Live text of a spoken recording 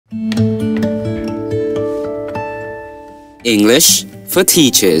English for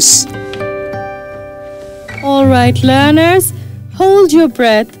Teachers. Alright learners, hold your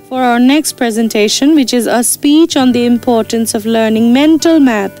breath for our next presentation, which is a speech on the importance of learning mental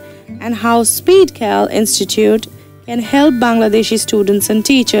math and how SpeedCal Institute can help Bangladeshi students and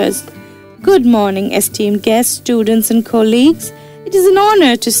teachers. Good morning, esteemed guests, students and colleagues. It is an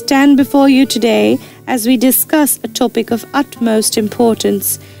honor to stand before you today as we discuss a topic of utmost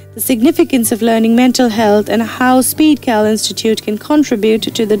importance, the significance of learning mental health and how SpeedCal Institute can contribute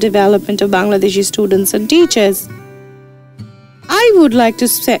to the development of Bangladeshi students and teachers. I would like to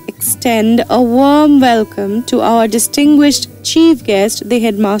extend a warm welcome to our distinguished chief guest, the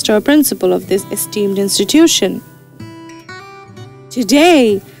headmaster or principal of this esteemed institution.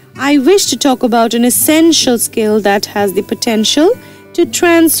 Today, I wish to talk about an essential skill that has the potential to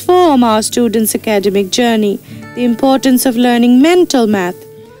transform our students' academic journey, the importance of learning mental math.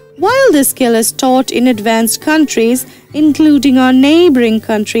 While this skill is taught in advanced countries, including our neighboring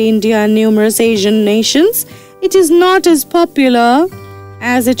country India and numerous Asian nations, it is not as popular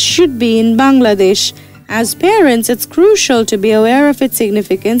as it should be in Bangladesh. As parents, it's crucial to be aware of its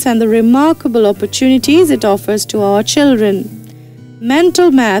significance and the remarkable opportunities it offers to our children.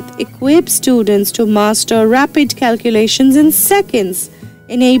 Mental math equips students to master rapid calculations in seconds,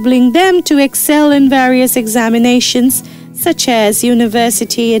 enabling them to excel in various examinations such as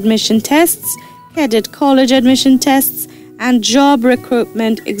university admission tests, cadet college admission tests, and job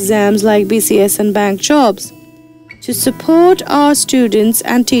recruitment exams like BCS and bank jobs. To support our students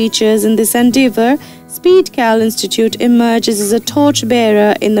and teachers in this endeavor, SpeedCal Institute emerges as a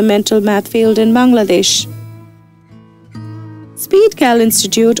torchbearer in the mental math field in Bangladesh. SpeedCal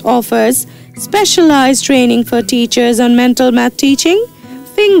Institute offers specialized training for teachers on mental math teaching,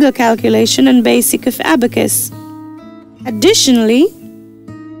 finger calculation, and basic of abacus. Additionally,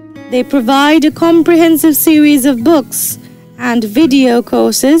 they provide a comprehensive series of books and video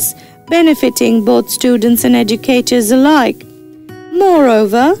courses benefiting both students and educators alike.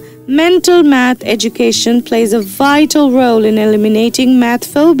 Moreover, mental math education plays a vital role in eliminating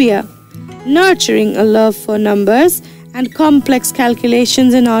math phobia, nurturing a love for numbers and complex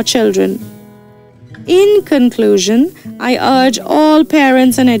calculations in our children. In conclusion, I urge all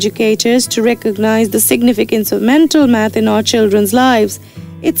parents and educators to recognize the significance of mental math in our children's lives.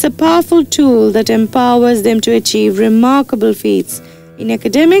 It's a powerful tool that empowers them to achieve remarkable feats in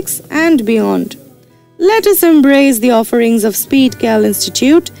academics and beyond. Let us embrace the offerings of SpeedCal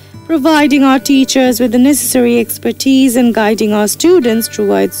Institute, providing our teachers with the necessary expertise and guiding our students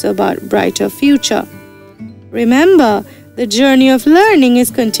towards a brighter future. Remember, the journey of learning is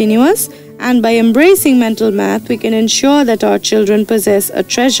continuous, and by embracing mental math, we can ensure that our children possess a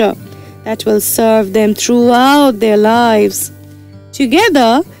treasure that will serve them throughout their lives.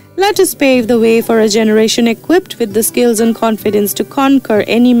 Together, let us pave the way for a generation equipped with the skills and confidence to conquer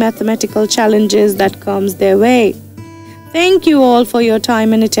any mathematical challenges that comes their way. Thank you all for your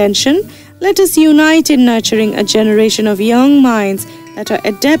time and attention. Let us unite in nurturing a generation of young minds that are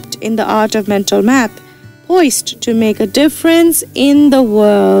adept in the art of mental math, poised to make a difference in the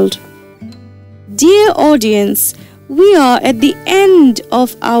world. Dear audience, we are at the end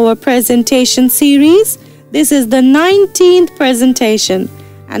of our presentation series. This is the 19th presentation,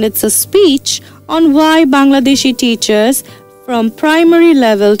 and it's a speech on why Bangladeshi teachers from primary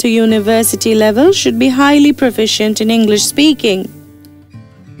level to university level should be highly proficient in English speaking.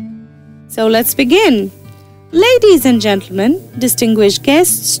 So let's begin. Ladies and gentlemen, distinguished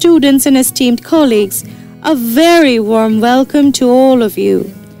guests, students and esteemed colleagues, a very warm welcome to all of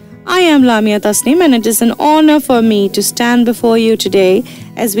you. I am Lamia Tasnim, and it is an honor for me to stand before you today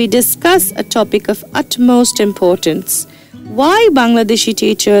as we discuss a topic of utmost importance: why Bangladeshi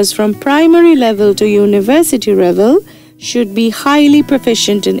teachers from primary level to university level should be highly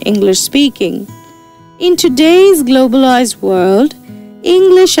proficient in English speaking. In today's globalized world,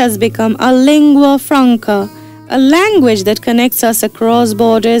 English has become a lingua franca, a language that connects us across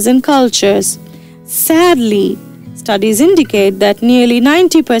borders and cultures. Sadly, studies indicate that nearly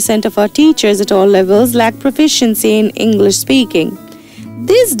 90% of our teachers at all levels lack proficiency in English speaking.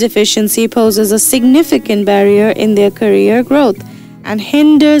 This deficiency poses a significant barrier in their career growth and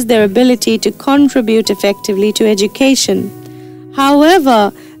hinders their ability to contribute effectively to education.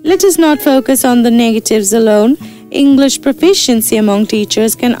 However, let us not focus on the negatives alone. English proficiency among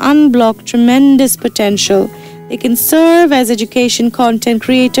teachers can unblock tremendous potential. They can serve as education content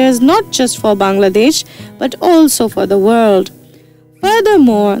creators not just for Bangladesh, but also for the world.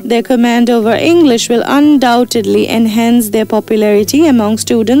 Furthermore, their command over English will undoubtedly enhance their popularity among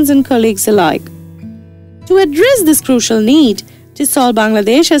students and colleagues alike. To address this crucial need, Tesol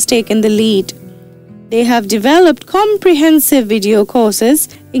Bangladesh has taken the lead. They have developed comprehensive video courses,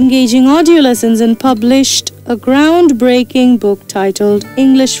 engaging audio lessons, and published a groundbreaking book titled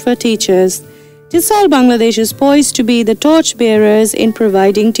English for Teachers. Tesol Bangladesh is poised to be the torchbearers in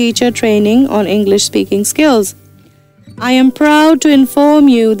providing teacher training on English-speaking skills. I am proud to inform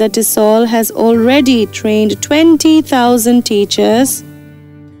you that Tesol has already trained 20,000 teachers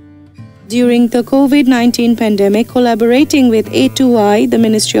during the COVID-19 pandemic, collaborating with A2I, the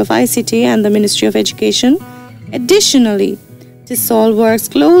Ministry of ICT, and the Ministry of Education. Additionally, Tesol works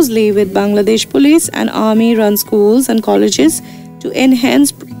closely with Bangladesh Police and Army-run schools and colleges to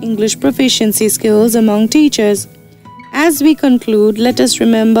enhance English proficiency skills among teachers. As we conclude, let us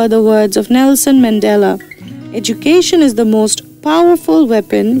remember the words of Nelson Mandela. Education is the most powerful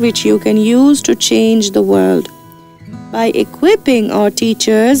weapon which you can use to change the world. By equipping our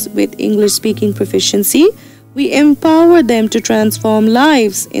teachers with English-speaking proficiency, we empower them to transform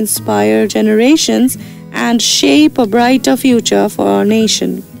lives, inspire generations, and shape a brighter future for our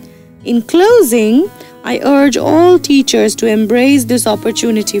nation. In closing, I urge all teachers to embrace this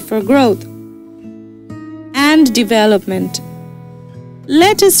opportunity for growth and development.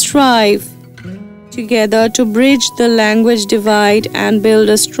 Let us strive together to bridge the language divide and build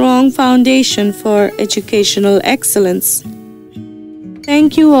a strong foundation for educational excellence.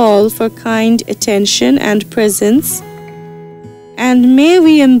 Thank you all for kind attention and presence, and may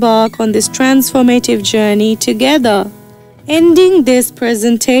we embark on this transformative journey together. Ending this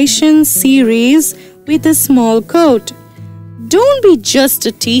presentation series with a small quote: "Don't be just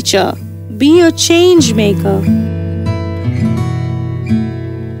a teacher, be a change maker."